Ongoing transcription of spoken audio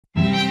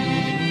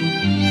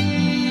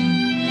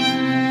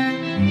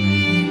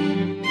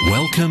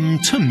Welcome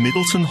to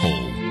Middleton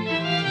Hall,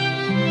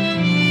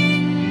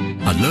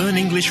 a Learn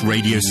English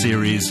radio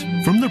series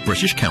from the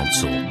British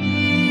Council.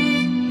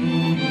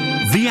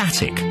 The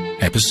Attic,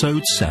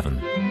 Episode 7.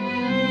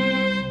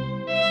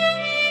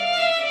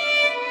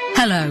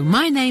 Hello,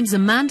 my name's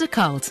Amanda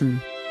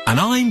Carlton. And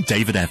I'm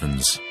David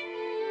Evans.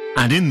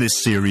 And in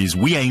this series,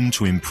 we aim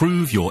to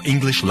improve your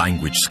English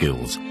language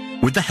skills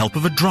with the help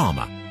of a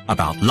drama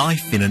about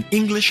life in an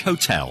English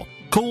hotel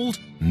called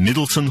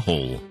Middleton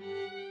Hall.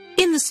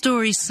 In the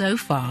story so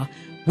far,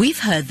 we've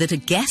heard that a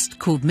guest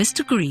called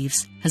Mr.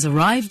 Greaves has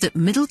arrived at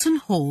Middleton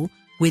Hall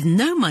with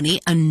no money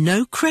and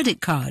no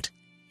credit card.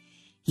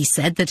 He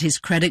said that his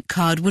credit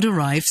card would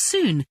arrive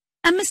soon,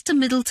 and Mr.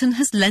 Middleton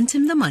has lent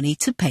him the money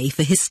to pay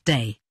for his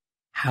stay.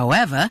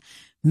 However,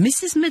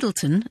 Mrs.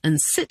 Middleton and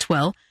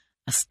Sitwell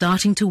are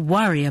starting to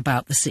worry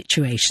about the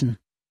situation.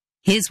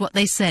 Here's what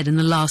they said in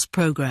the last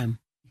programme.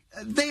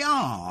 They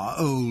are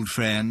old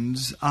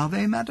friends, are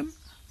they, madam?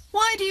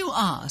 Why do you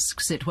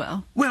ask,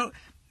 Sitwell? Well,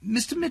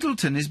 Mr.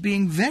 Middleton is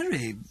being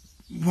very,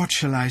 what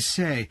shall I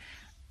say,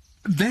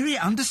 very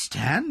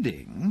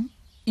understanding.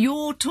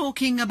 You're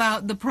talking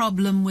about the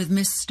problem with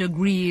Mr.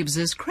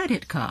 Greaves's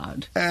credit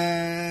card?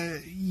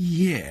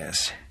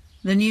 Yes.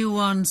 The new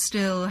one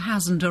still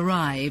hasn't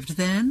arrived,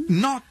 then?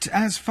 Not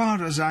as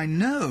far as I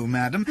know,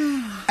 madam.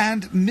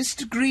 And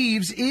Mr.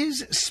 Greaves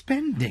is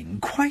spending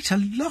quite a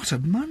lot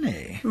of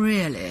money.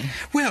 Really?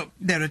 Well,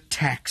 there are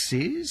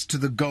taxis to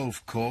the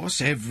golf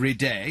course every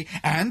day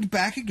and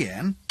back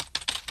again.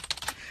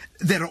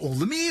 There are all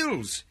the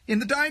meals in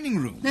the dining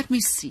room. Let me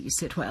see,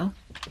 Sitwell.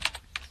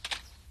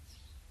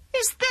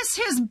 Is this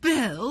his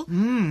bill?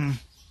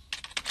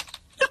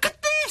 Look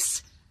at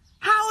this!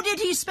 How did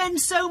he spend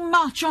so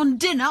much on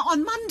dinner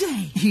on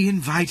Monday? He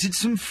invited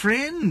some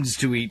friends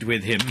to eat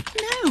with him.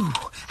 No,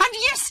 and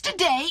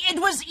yesterday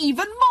it was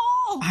even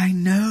more. I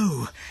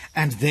know.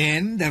 And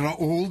then there are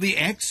all the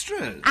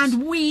extras.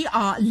 And we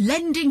are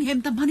lending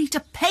him the money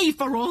to pay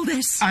for all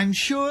this. I'm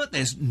sure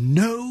there's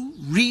no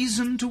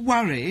reason to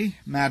worry,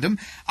 madam.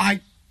 I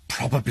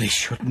probably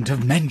shouldn't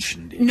have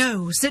mentioned it.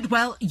 No,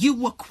 Sitwell, you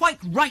were quite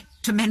right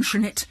to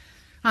mention it.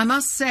 I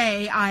must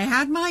say I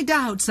had my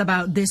doubts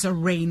about this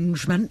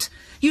arrangement.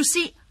 You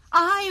see,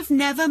 I've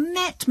never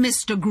met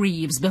Mr.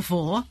 Greaves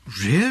before.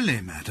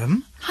 Really,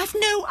 madam? I've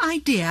no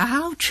idea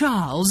how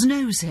Charles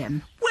knows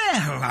him.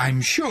 Well,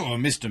 I'm sure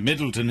Mr.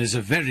 Middleton is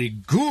a very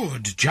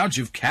good judge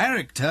of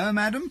character,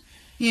 madam.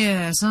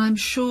 Yes, I'm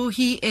sure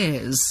he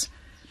is.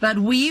 But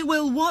we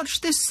will watch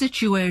this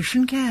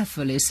situation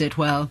carefully,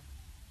 Sitwell.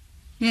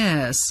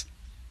 Yes,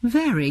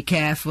 very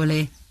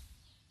carefully.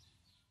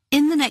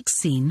 In the next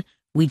scene,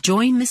 we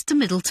join Mr.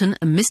 Middleton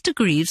and Mr.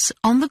 Greaves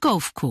on the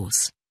golf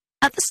course.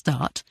 At the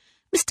start,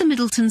 Mr.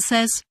 Middleton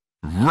says,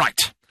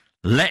 Right,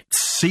 let's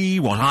see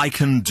what I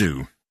can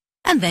do.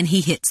 and then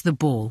he hits the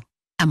ball.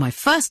 And my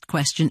first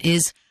question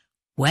is,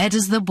 where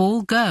does the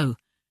ball go?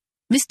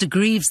 Mr.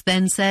 Greaves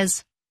then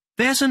says,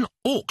 There's an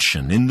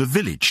auction in the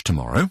village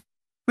tomorrow.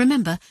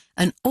 remember,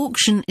 an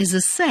auction is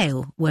a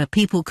sale where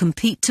people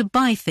compete to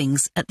buy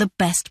things at the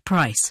best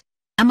price.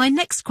 And my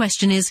next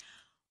question is,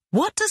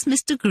 what does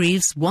Mr.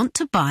 Greaves want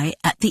to buy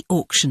at the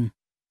auction?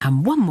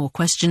 And one more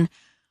question,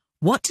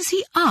 what does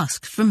he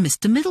ask from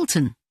Mr.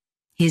 Middleton?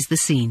 Here's the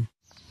scene.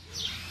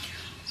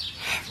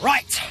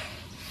 Right,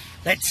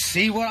 let's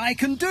see what I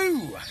can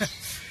do.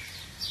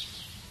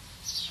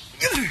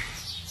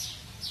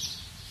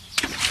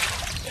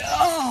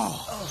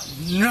 Oh,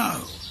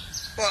 no.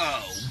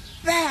 Oh,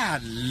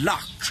 bad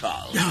luck,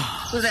 Charles.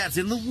 That's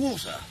in the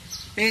water.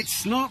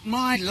 It's not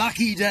my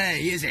lucky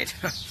day, is it?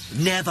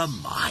 Never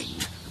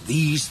mind.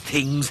 These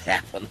things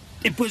happen.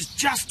 It was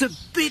just a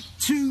bit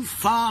too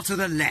far to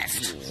the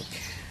left.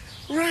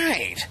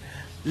 Right.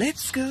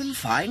 Let's go and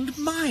find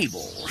my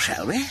ball,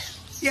 shall we?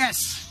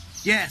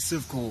 Yes,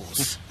 of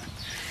course.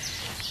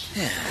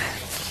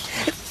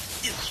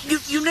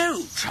 You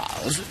know,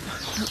 Charles,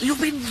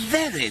 you've been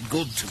very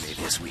good to me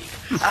this week.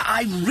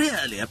 I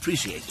really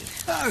appreciate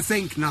it. Oh,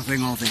 think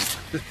nothing of it.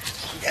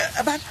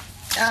 But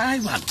I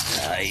wonder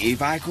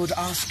if I could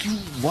ask you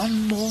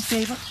one more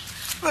favour?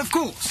 Of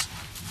course.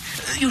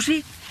 You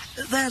see,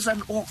 there's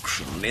an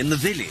auction in the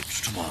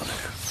village tomorrow.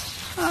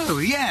 Oh,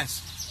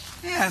 yes.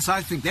 Yes,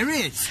 I think there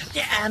is.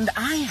 And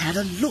I had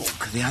a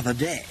look the other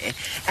day,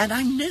 and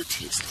I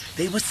noticed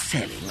they were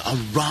selling a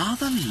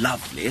rather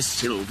lovely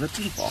silver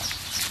teapot.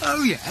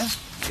 Oh, yes.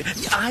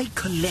 I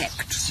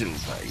collect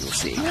silver, you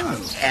see.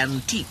 Oh.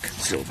 Antique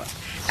silver.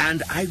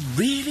 And I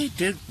really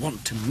don't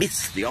want to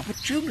miss the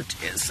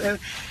opportunity, so...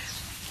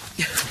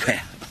 Well,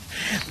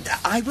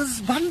 I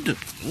was wondering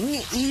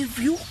if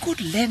you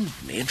could lend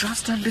me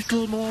just a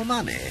little more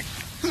money.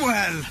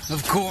 Well,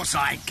 of course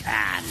I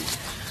can.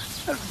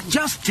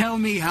 Just tell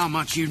me how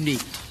much you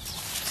need.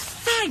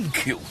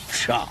 Thank you,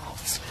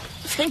 Charles.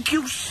 Thank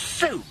you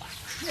so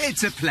much.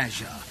 It's a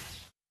pleasure.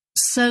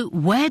 So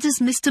where does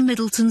Mr.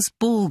 Middleton's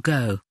ball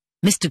go?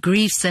 Mr.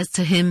 Greaves says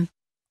to him,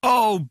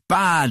 Oh,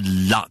 bad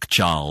luck,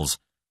 Charles.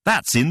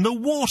 That's in the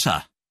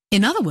water.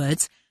 in other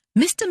words,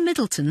 Mr.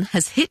 Middleton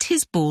has hit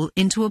his ball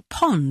into a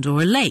pond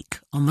or a lake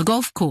on the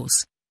golf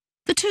course.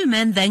 The two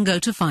men then go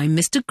to find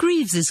Mr.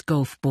 Greaves's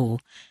golf ball,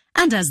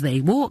 and as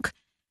they walk,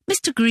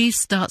 Mr. Greaves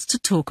starts to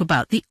talk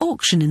about the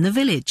auction in the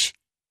village.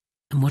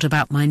 And what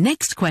about my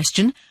next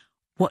question?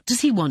 What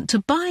does he want to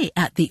buy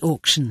at the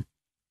auction?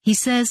 He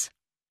says,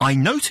 I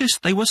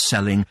noticed they were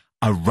selling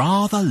a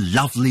rather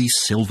lovely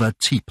silver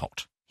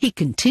teapot. He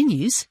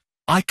continues,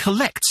 I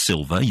collect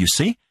silver, you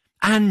see,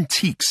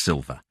 antique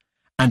silver,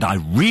 and I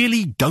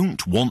really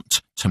don't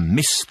want to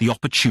miss the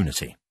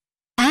opportunity.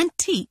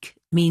 Antique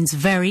means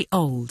very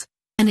old,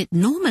 and it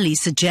normally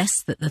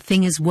suggests that the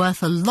thing is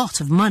worth a lot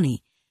of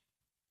money.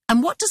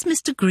 And what does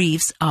Mr.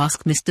 Greaves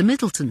ask Mr.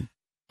 Middleton?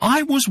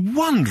 I was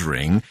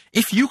wondering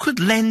if you could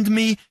lend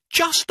me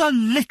just a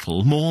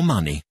little more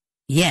money.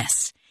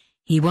 Yes,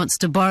 he wants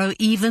to borrow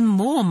even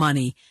more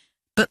money,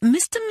 but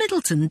Mr.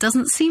 Middleton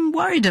doesn't seem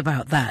worried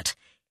about that.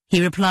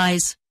 He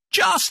replies,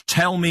 Just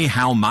tell me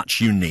how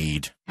much you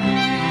need.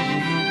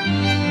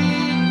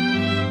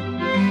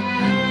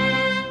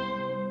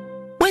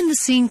 When the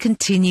scene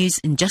continues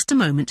in just a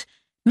moment,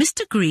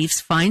 Mr. Greaves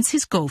finds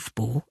his golf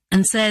ball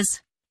and says,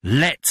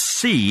 Let's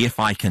see if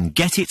I can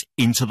get it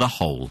into the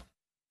hole.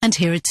 And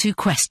here are two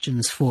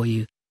questions for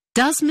you.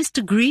 Does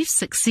Mr. Greaves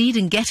succeed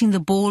in getting the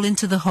ball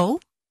into the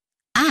hole?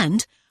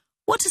 And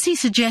what does he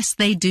suggest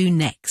they do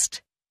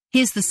next?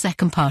 Here's the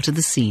second part of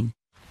the scene.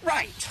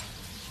 Right.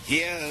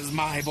 Here's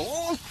my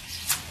ball.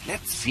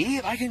 Let's see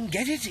if I can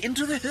get it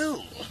into the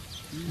hole.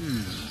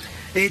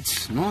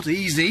 It's not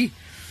easy.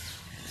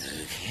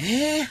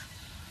 Okay.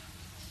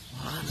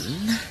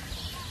 1,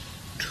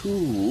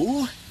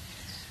 2,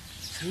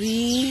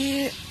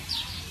 3.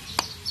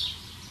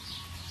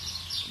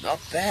 Not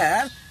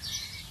bad.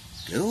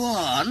 Go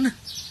on.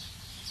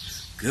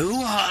 Go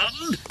on.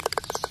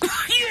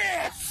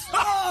 Yes!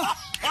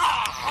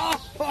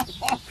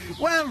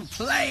 Well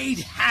played,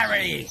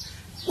 Harry.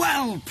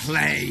 Well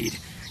played.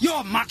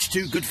 You're much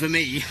too good for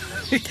me.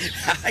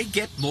 I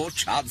get more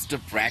chance to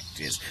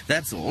practice,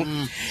 that's all.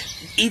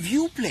 If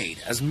you played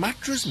as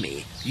much as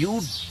me,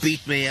 you'd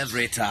beat me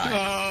every time.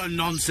 Oh,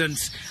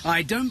 nonsense.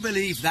 I don't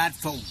believe that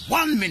for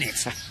 1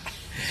 minute.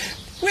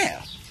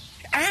 Well,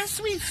 as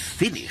we've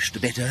finished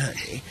a bit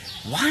early,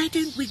 why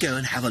don't we go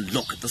and have a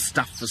look at the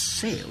stuff for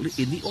sale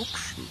in the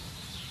auction?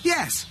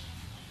 Yes.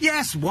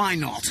 Yes, why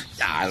not?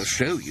 I'll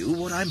show you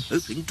what I'm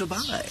hoping to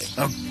buy.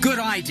 A good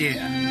idea.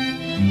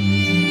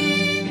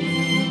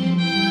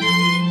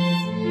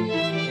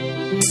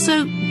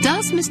 So,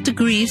 does Mr.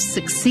 Greaves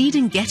succeed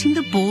in getting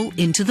the ball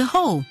into the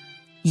hole?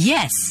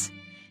 Yes.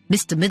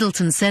 Mr.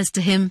 Middleton says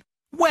to him,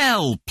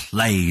 Well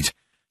played.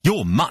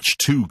 You're much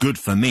too good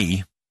for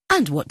me.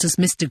 and what does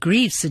Mr.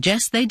 Greaves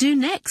suggest they do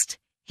next?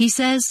 He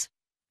says,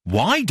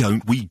 Why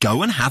don't we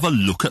go and have a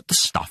look at the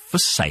stuff for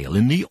sale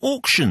in the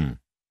auction?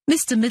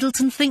 Mr.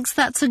 Middleton thinks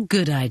that's a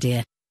good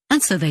idea,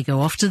 and so they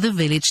go off to the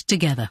village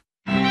together.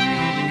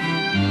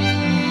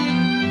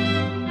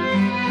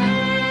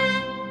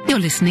 You're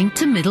listening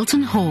to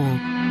Middleton Hall,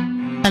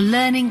 a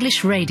Learn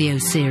English radio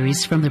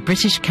series from the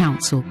British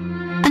Council.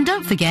 And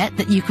don't forget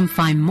that you can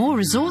find more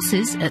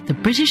resources at the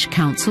British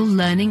Council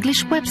Learn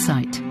English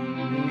website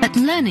at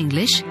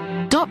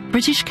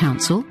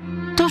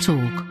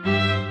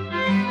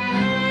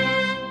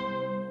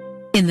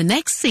learnenglish.britishcouncil.org. In the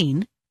next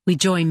scene, we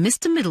join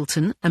Mr.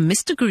 Middleton and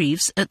Mr.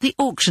 Greaves at the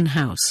auction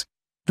house.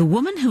 The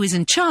woman who is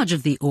in charge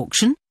of the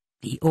auction,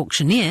 the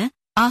auctioneer,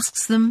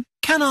 asks them,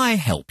 Can I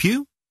help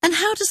you? and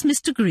how does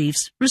Mr.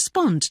 Greaves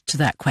respond to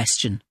that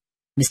question?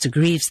 Mr.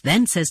 Greaves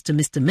then says to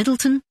Mr.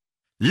 Middleton,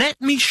 Let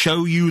me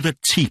show you the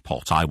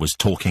teapot I was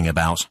talking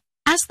about.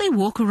 as they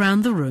walk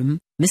around the room,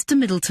 Mr.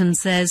 Middleton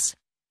says,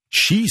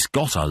 She's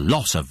got a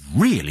lot of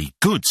really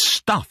good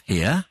stuff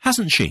here,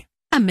 hasn't she?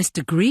 and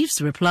Mr.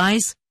 Greaves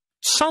replies,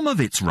 Some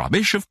of it's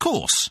rubbish, of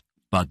course,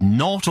 but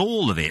not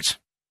all of it.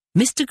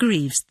 Mr.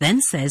 Greaves then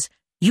says,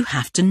 you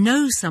have to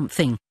know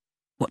something.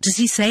 What does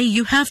he say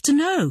you have to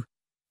know?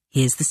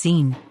 Here's the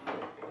scene.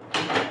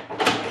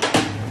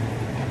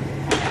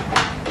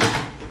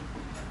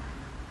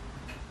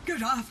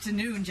 Good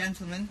afternoon,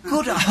 gentlemen.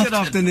 Good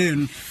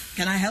afternoon.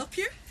 Can I help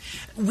you?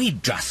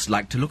 We'd just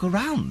like to look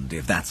around,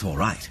 if that's all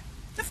right.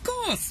 Of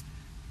course.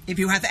 If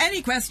you have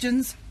any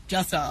questions,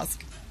 just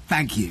ask.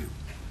 Thank you.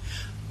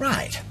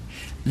 Right.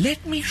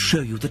 Let me show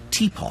you the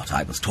teapot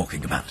I was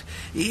talking about.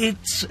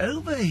 It's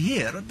over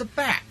here at the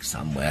back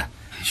somewhere.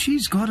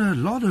 She's got a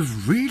lot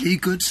of really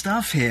good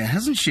stuff here,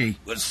 hasn't she?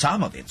 Well,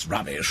 some of it's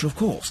rubbish, of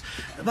course,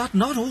 but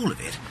not all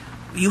of it.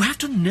 You have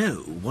to know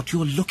what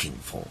you're looking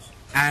for.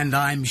 And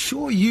I'm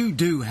sure you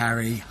do,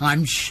 Harry.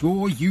 I'm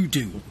sure you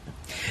do.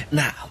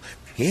 Now,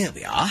 here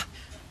we are,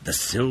 the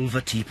silver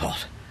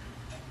teapot.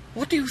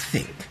 What do you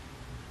think?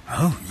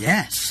 Oh,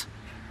 yes.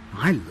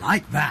 I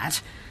like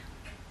that.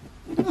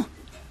 Oh,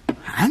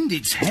 and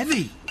it's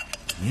heavy.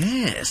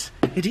 Yes,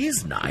 it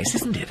is nice,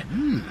 isn't it?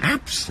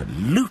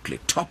 Absolutely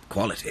top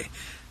quality.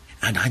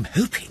 And I'm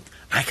hoping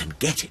I can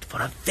get it for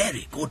a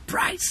very good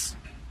price.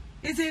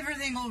 Is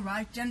everything all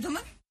right,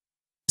 gentlemen?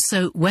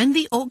 So when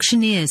the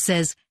auctioneer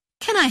says,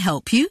 can I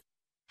help you?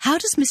 How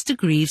does Mr.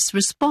 Greaves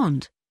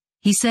respond?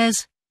 He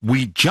says,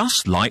 We'd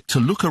just like to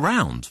look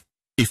around.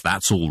 if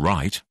that's all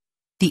right.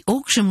 The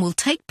auction will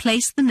take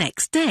place the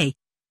next day,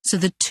 so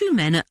the two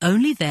men are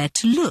only there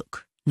to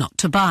look, not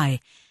to buy.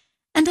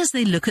 And as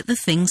they look at the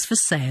things for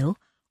sale,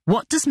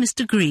 what does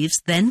Mr.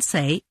 Greaves then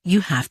say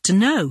you have to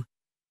know?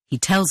 He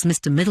tells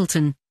Mr.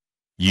 Middleton,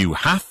 You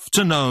have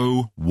to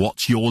know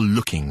what you're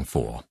looking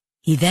for.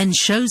 He then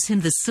shows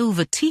him the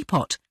silver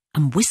teapot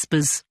and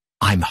whispers,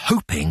 I'm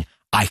hoping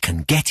I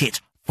can get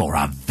it for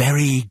a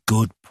very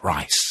good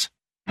price.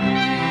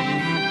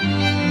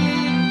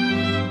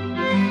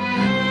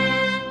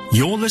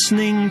 You're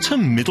listening to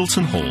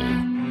Middleton Hall,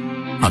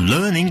 a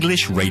Learn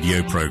English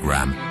radio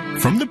programme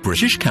from the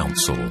British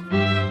Council.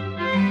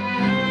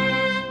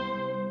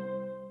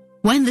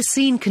 When the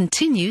scene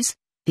continues,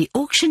 the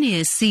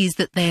auctioneer sees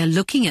that they are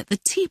looking at the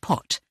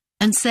teapot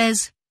and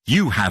says,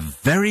 You have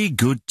very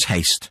good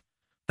taste.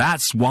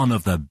 That's one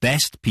of the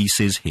best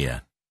pieces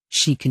here.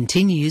 She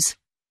continues,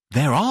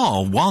 There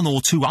are one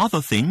or two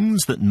other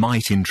things that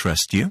might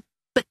interest you.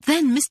 But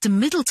then Mr.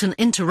 Middleton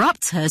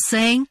interrupts her,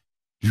 saying,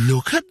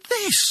 Look at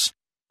this.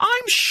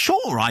 I'm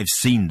sure I've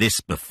seen this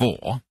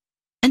before.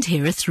 And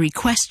here are 3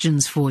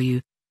 questions for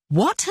you.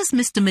 What has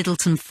Mr.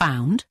 Middleton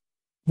found?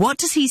 What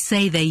does he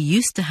say they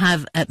used to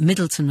have at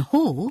Middleton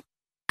Hall?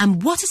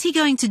 And what is he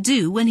going to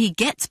do when he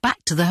gets back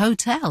to the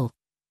hotel?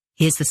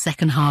 Here's the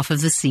second half of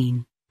the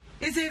scene.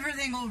 Is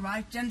everything all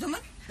right,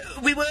 gentlemen?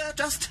 We were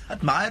just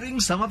admiring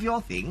some of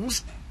your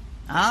things.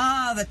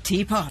 Ah, the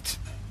teapot.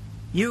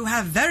 You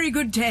have very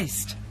good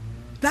taste.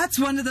 That's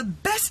one of the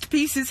best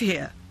pieces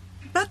here.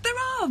 But there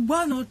are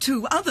 1 or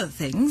 2 other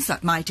things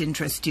that might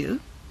interest you.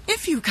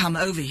 If you come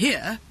over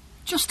here...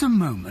 Just a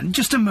moment.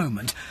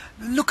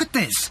 Look at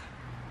this.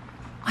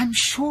 I'm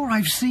sure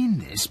I've seen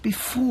this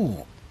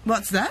before.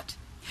 What's that?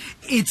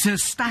 It's a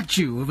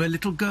statue of a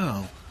little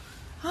girl.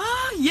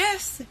 Ah,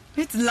 yes.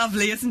 It's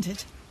lovely, isn't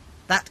it?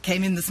 That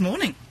came in this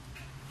morning.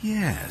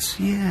 Yes.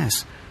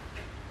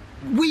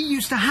 We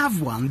used to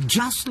have one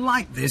just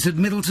like this at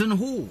Middleton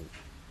Hall.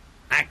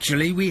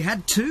 Actually, we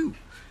had 2.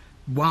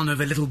 One of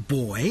a little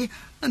boy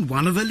and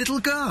one of a little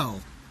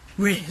girl.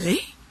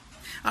 Really?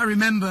 I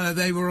remember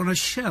they were on a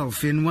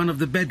shelf in one of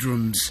the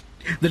bedrooms.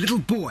 The little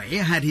boy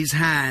had his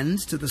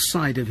hands to the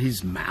side of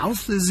his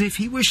mouth as if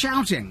he were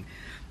shouting.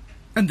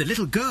 And the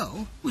little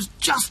girl was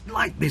just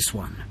like this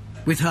one,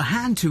 with her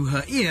hand to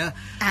her ear.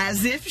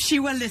 As if she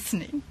were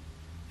listening.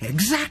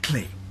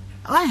 Exactly.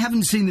 I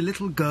haven't seen the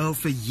little girl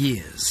for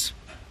years.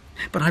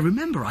 But I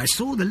remember I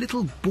saw the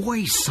little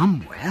boy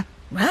somewhere.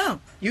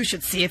 Well, you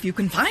should see if you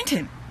can find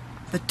him.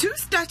 The 2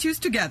 statues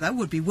together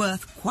would be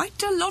worth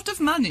quite a lot of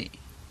money.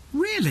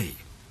 Really?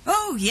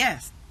 Oh,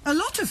 yes. A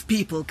lot of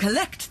people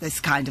collect this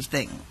kind of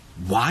thing.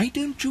 Why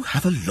don't you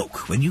have a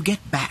look when you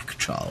get back,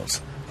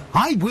 Charles?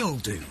 I will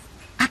do.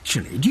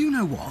 Actually, do you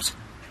know what?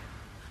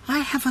 I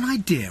have an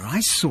idea. I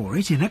saw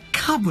it in a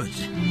cupboard.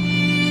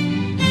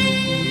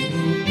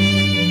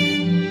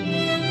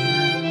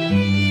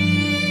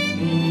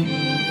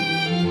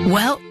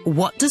 Well,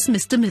 what does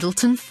Mr.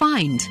 Middleton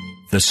find?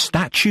 The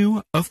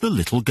statue of the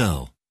little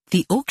girl.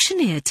 The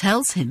auctioneer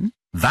tells him,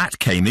 That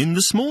came in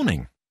this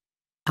morning.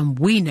 and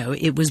we know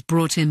it was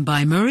brought in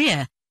by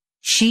Maria.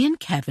 She and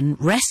Kevin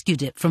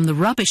rescued it from the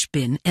rubbish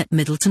bin at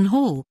Middleton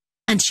Hall,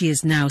 and she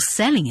is now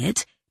selling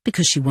it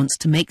because she wants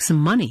to make some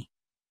money.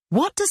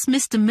 What does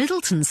Mr.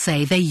 Middleton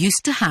say they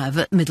used to have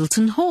at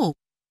Middleton Hall?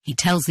 He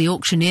tells the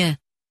auctioneer,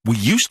 We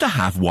used to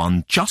have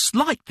one just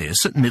like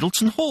this at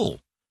Middleton Hall.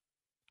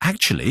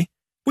 Actually,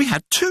 we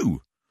had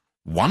 2.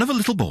 One of a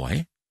little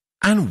boy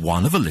and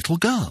one of a little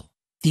girl.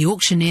 The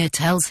auctioneer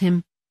tells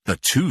him, The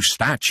 2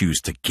 statues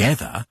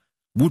together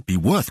would be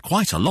worth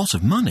quite a lot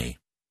of money.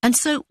 and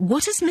so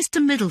what is Mr.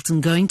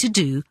 Middleton going to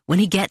do when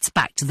he gets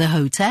back to the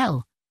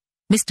hotel?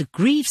 Mr.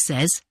 Greaves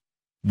says,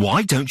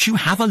 Why don't you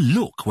have a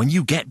look when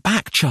you get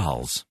back,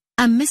 Charles?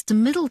 and Mr.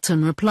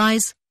 Middleton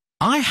replies,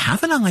 I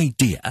have an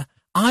idea.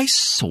 I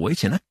saw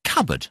it in a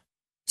cupboard.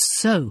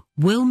 So,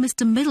 will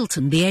Mr.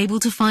 Middleton be able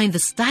to find the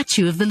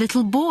statue of the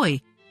little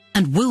boy?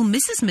 And will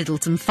Mrs.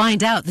 Middleton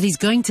find out that he's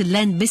going to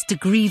lend Mr.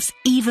 Greaves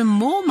even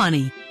more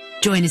money?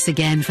 Join us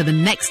again for the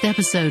next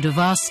episode of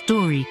our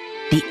story,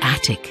 The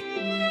Attic.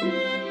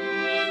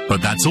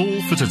 But that's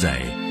all for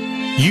today.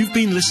 You've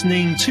been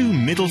listening to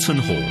Middleton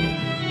Hall,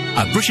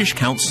 a British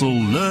Council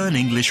Learn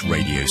English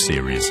radio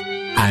series.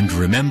 And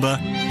remember,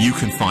 you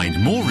can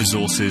find more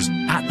resources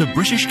at the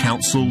British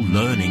Council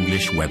Learn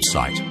English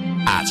website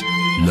at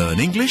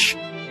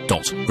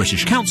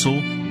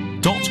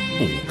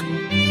learnenglish.britishcouncil.org.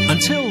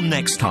 Until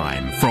next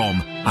time,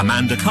 from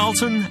Amanda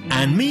Carlton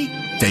and me,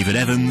 David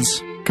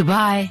Evans.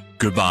 Goodbye.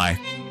 Goodbye.